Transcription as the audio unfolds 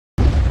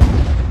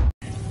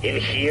In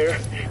here,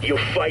 you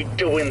fight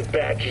to win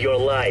back your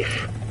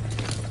life.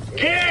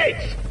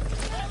 Get!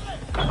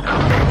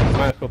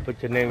 Might as well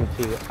put your name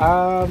to it.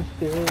 I'm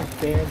still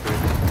standing.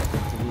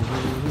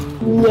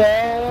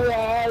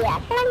 Yeah.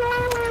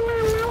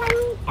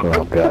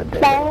 Oh, God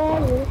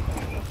damn.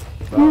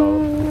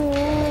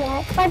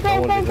 I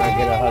wanted to not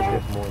get a hug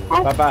this morning.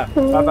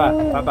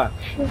 Bye-bye.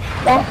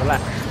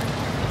 Relax.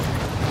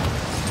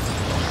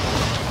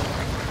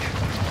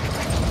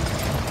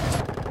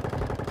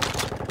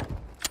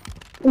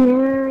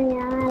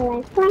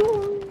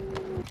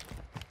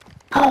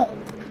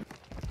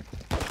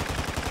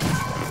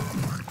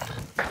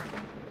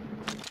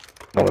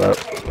 Hold up.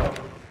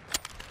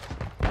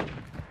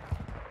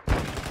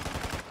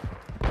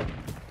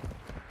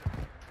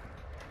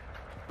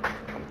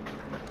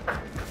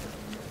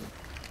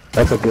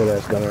 That's a good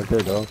ass gun right there,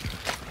 dog.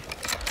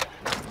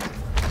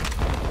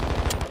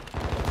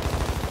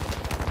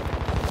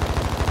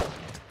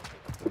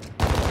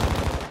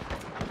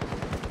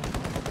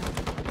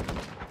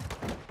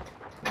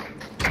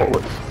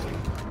 Forward.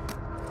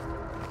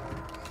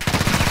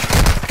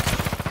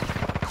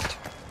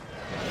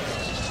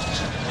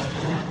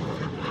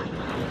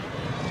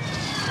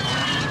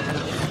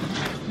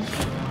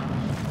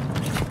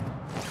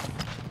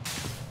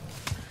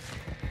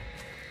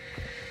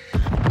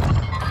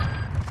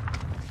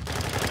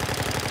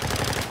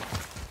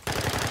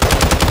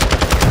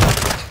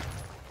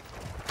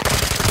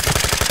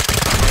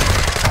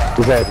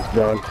 His head is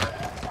done.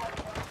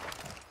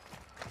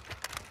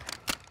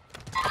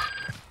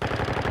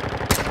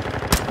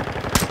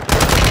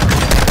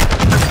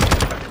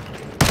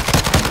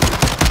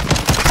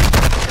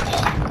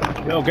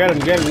 Yo, get him,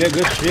 yeah,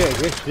 good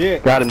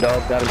shit. Got him,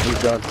 dog, got him,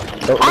 he's done.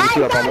 Oh, let me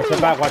see up on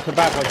Watch your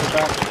back.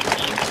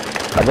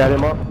 I got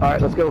him up.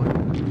 Alright, let's go.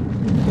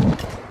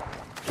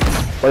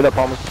 Wait up,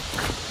 Palmer.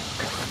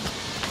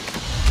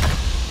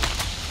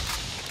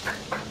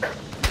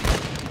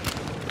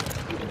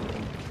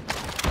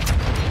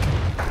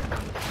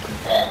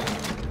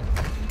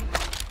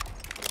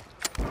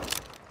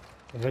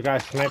 There's a guy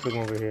sniping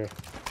over here.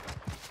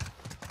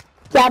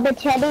 Yeah, I've been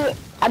telling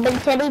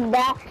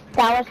that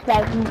was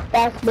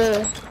that's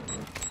me.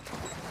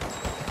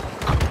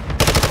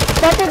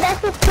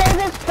 That's the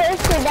service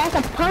person, that's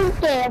a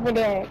pumpkin over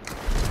there.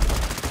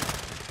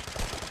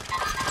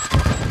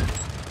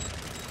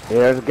 Yeah,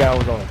 there's a guy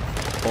who's on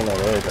that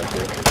edge up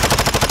there.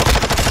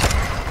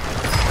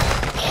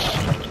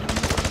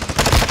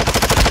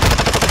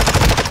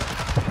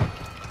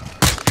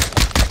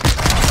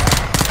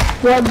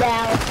 One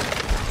down.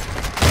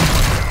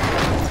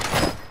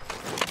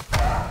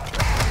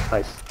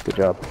 Nice, good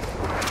job.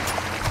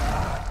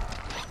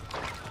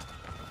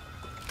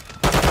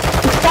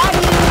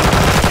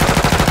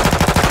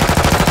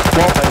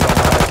 Small things on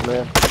my ass,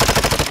 man.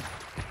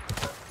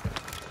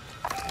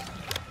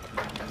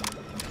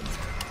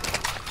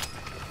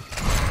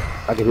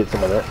 I can hit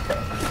some of that.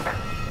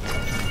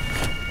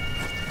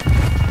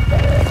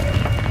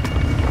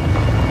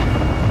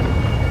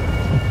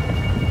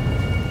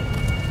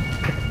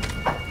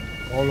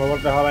 I don't know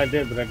what the hell I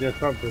did, but I did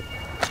something.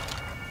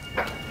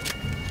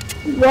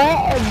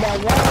 What in the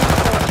world?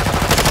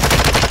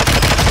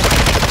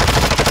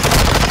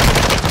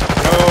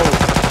 No!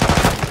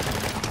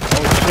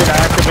 Oh shit, I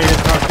activated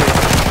something.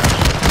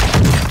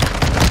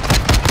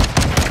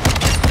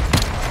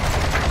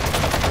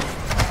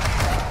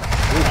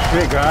 Good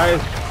shit,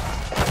 guys.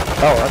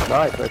 Oh, that's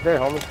nice right there,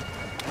 homie.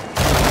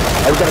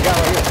 Oh, we got a guy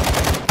right here.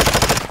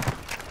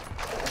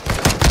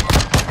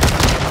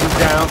 He's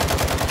down.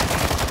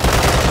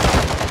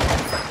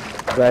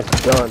 That's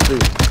done, too.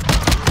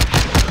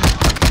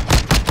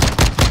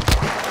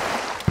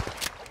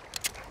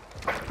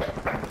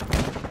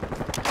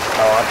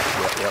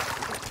 Yep.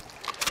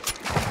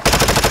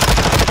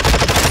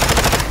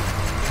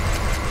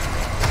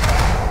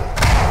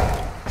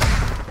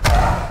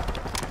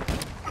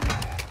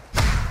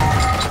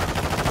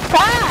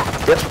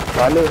 Yep,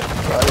 I knew it. I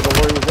didn't know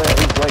where he was at.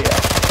 He was way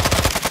out.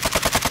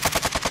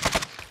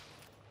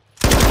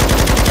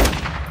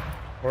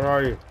 Where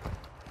are you?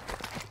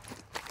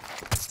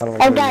 I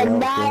got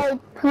 9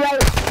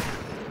 plates.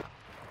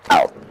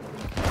 Oh.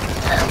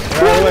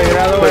 Get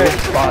out of the way.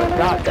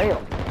 God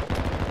damn.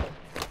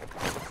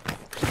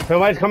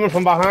 Somebody's coming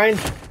from behind.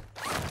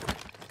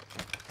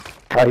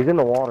 He's in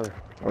the water.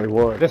 Or he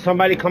was. There's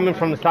somebody coming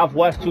from the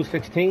southwest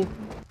 216.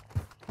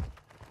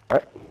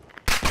 Alright.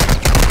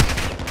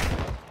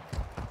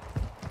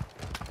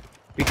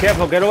 Be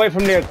careful, get away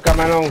from there,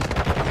 Cameron.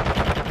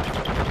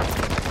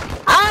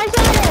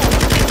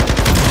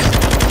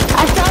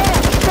 I saw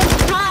it 6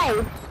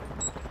 times.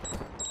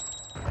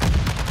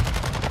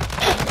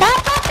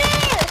 Stop up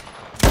here!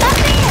 Stop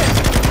here!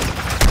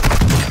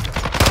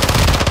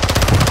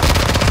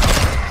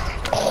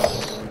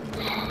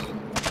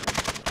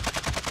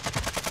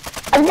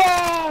 I'm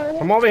dead.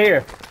 Come over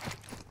here.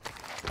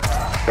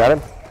 Got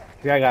him?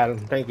 Yeah, I got him.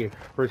 Thank you.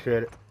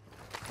 Appreciate it.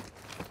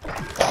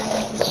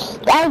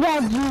 I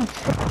got you.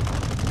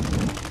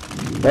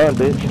 Man,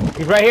 bitch.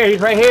 He's right here.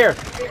 He's right here.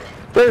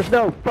 There's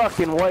no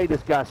fucking way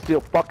this guy's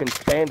still fucking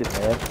standing,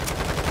 man.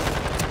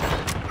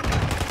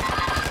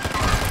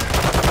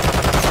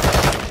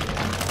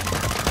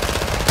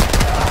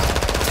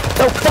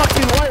 No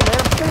fucking way,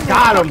 man.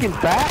 Got him. Fucking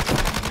back.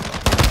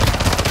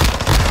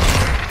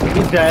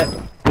 He's dead.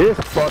 This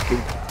fucking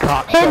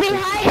cocksucker,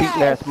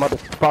 cheating ass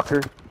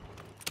motherfucker.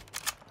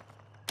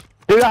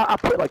 Dude, I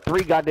put like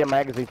 3 goddamn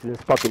magazines in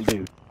this fucking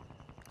dude.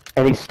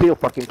 And he still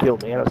fucking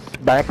killed me, and I was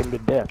smacking him to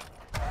death.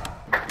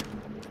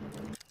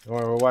 Don't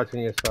worry, we're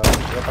watching your side.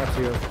 Yep, I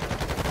see him.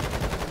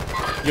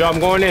 Yo, I'm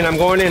going in, I'm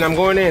going in, I'm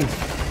going in.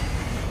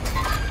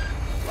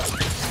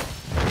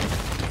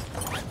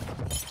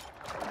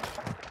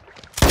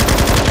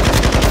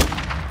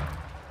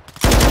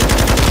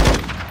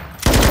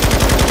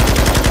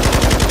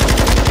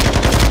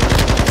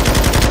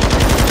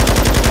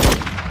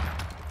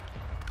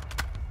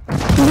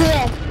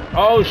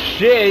 Oh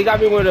shit, he got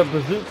me with a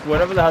bazooka,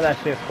 whatever the hell that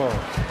shit's called. A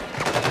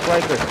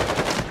sniper.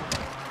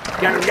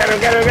 Get him, get him,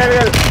 get him, get him,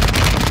 get him.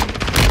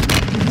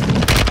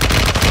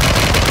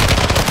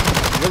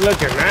 Good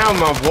looking now,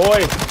 my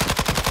boy.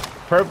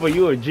 Purple,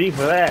 you a G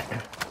for that.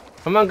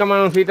 Come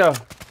on, Tito.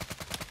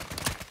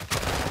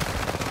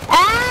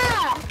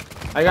 Ah!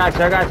 I got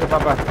you,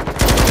 Papa.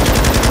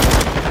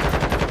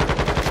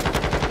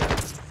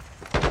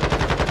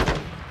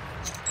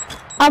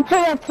 I'll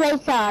put a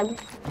place on.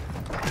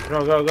 Go,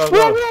 go, go,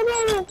 Go. go.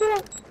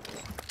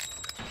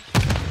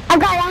 I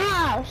got a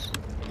house.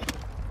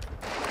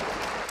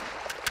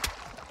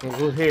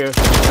 Who's here?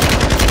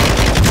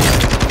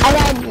 I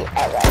got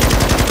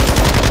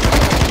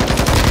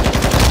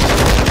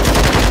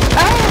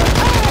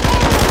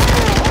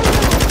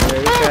Yeah,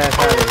 get your ass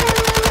out of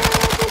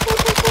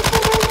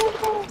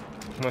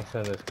here. My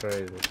son is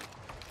crazy.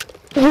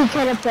 He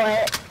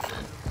teleported.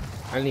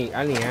 I need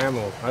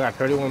ammo. I got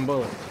 31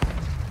 bullets.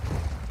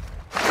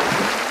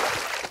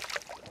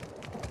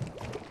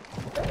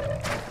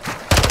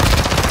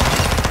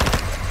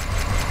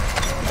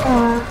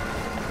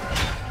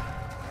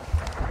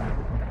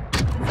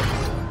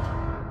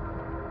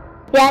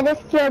 Yeah, this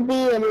should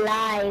be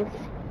alive.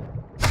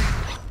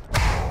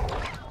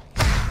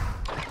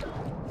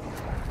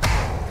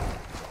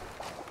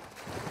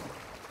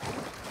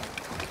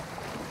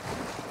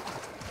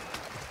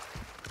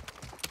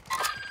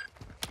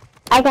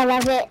 I can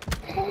have it.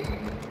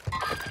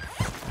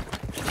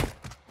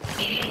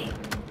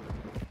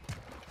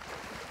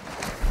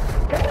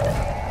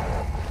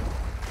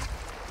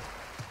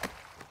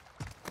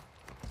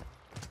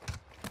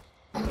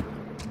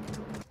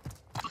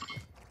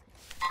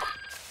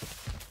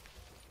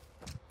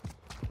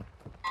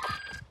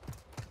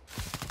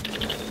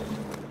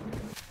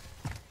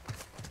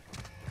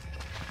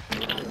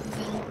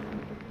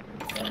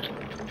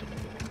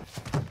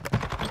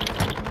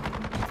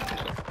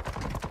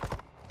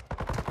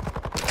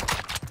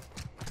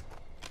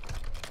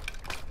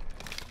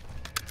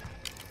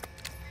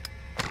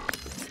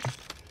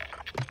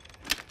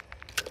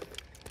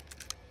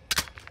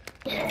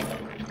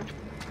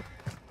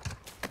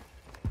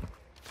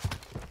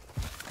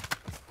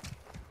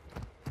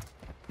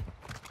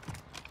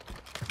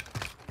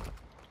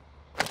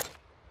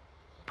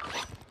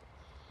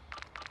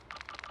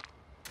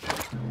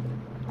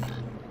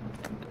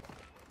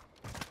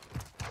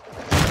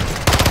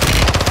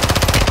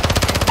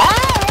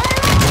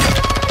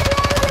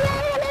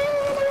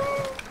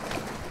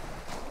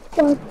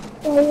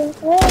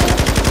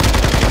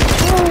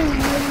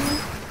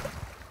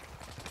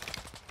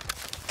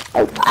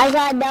 I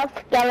got enough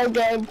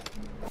skeletons.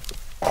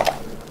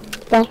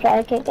 That's why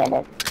I can't get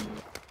it.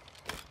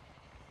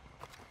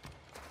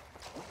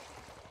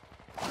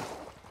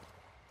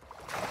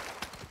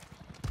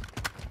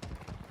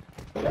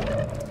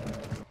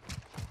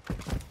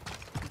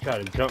 You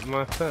try to jump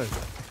my son.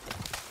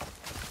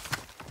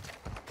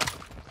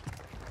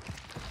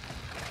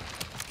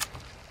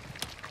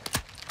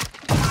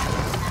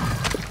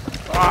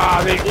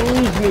 Ah, they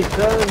ooze me,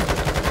 son.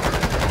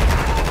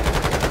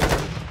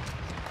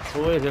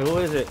 Who is it? Who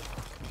is it?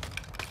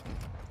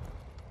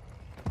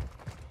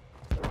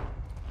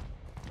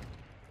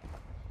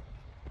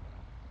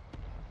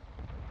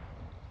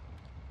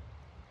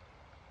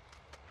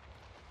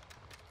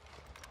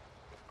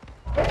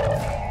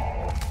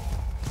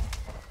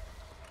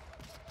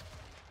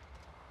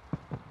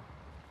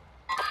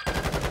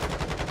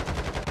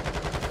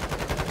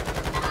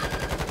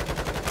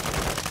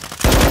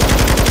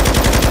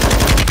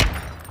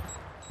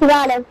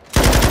 Got him.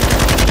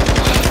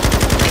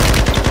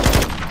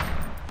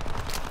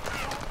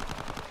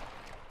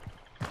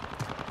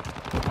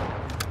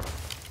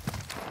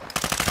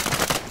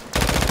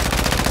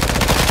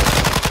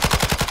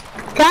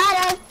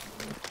 Got him.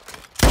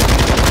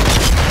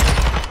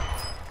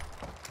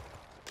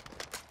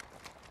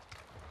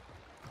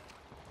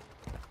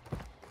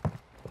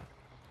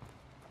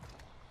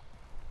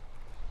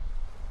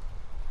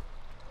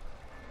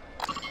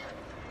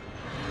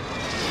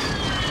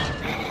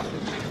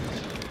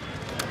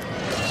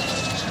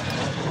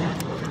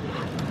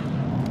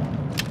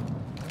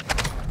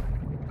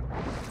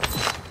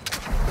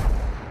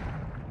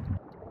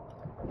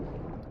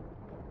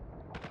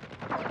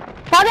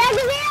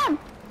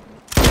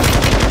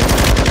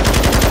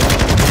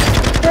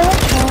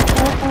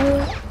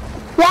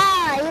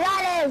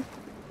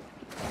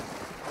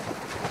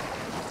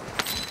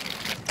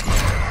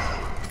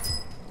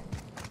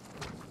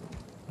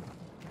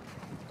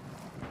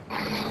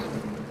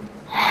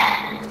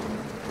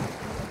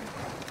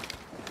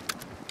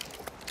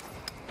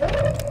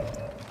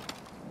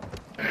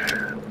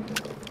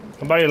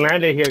 Somebody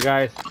landed here,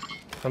 guys.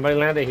 Somebody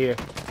landed here.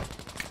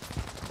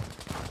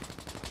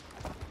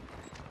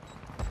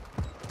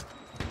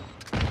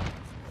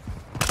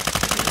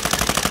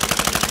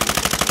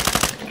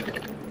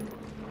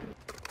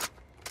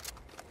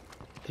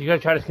 He's gonna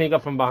try to sneak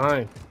up from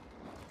behind.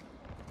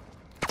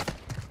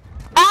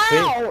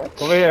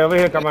 Ouch! Over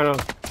here, Camano.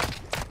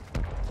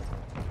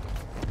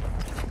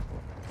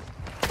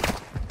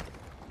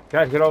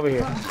 Guys, get over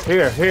here.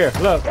 Here,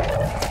 look.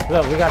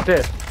 Look, we got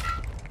this.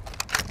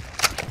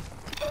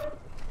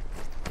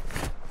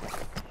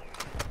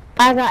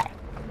 I got.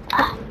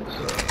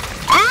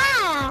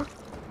 Ah!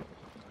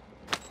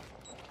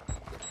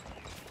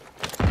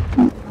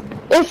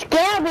 It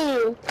scared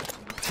me.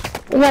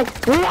 It's like,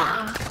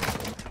 ah.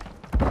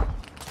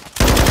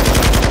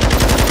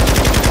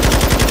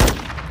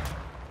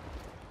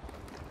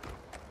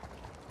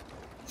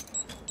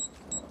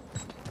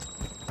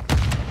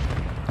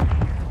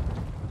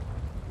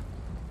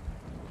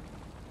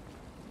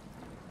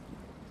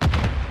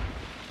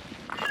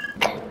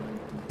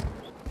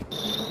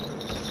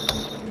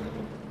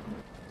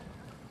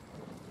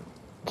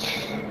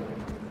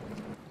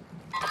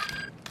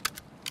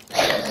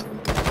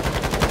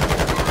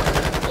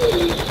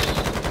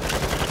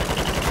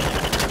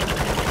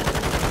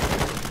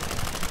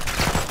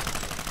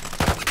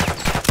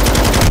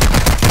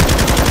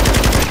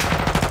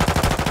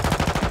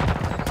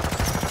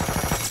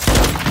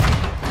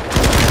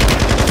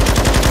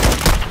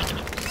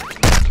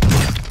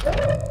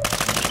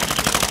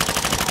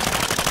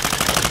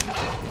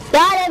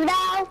 Got him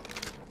now.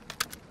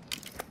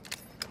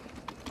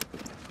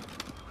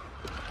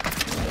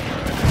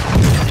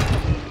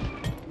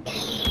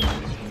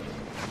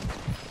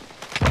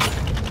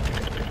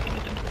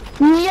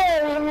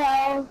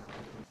 Yeah.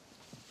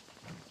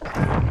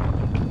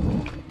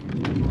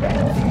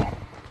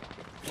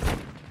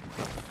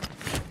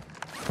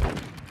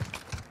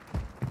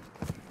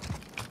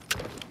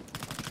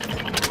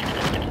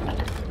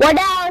 We're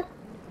down.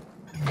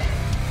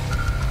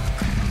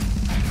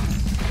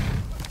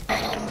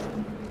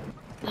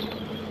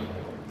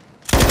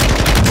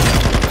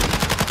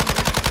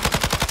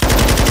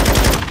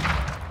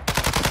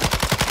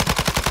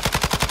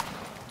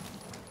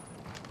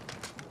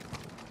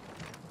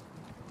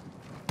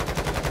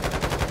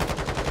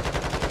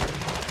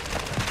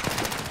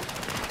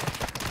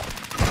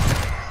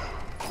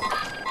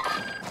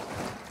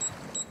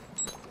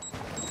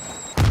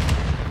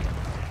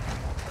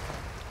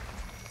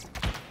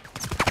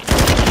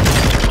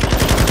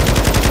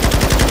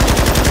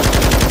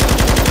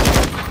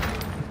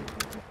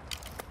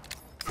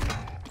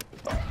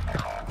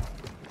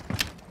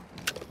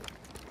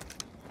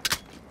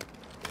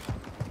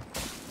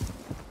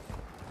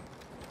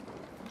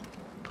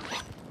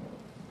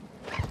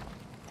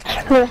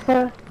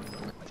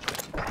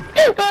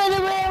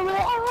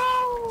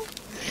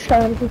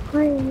 Starting to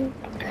play.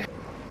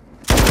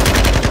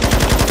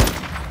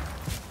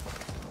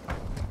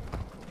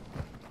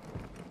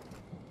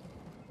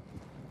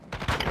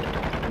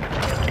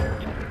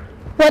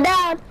 We're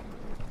down.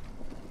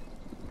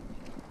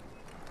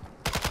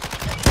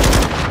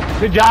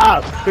 Good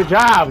job,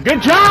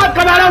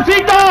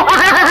 Camaroncito!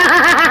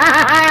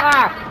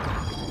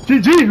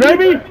 GG,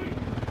 baby!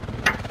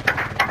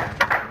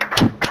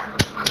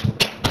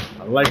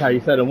 I like how you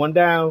said it. One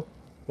down.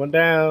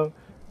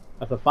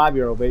 That's a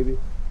 5-year-old, baby.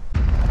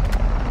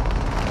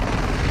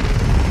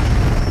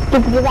 You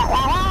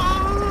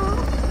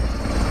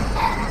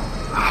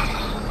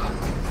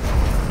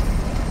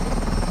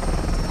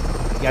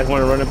guys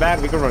want to run it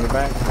back? We can run it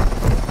back.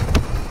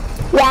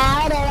 Yeah,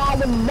 I want to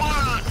run it back.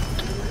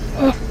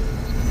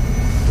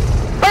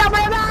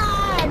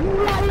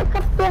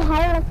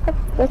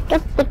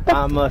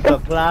 I'm a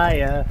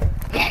supplier.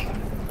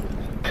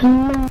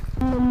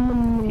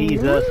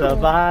 He's a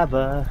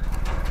survivor.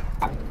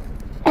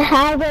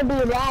 How to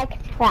be next?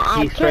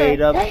 He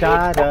straight up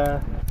shot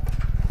her.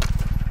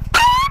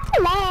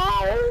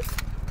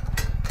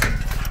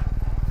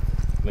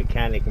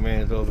 Mechanic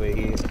man's over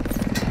here.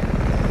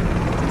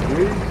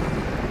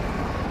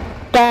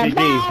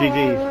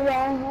 GG's.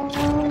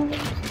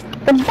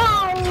 Goodbye.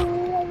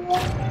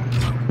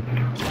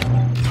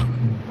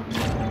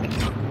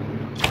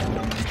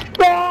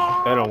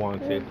 They don't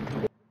want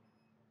to.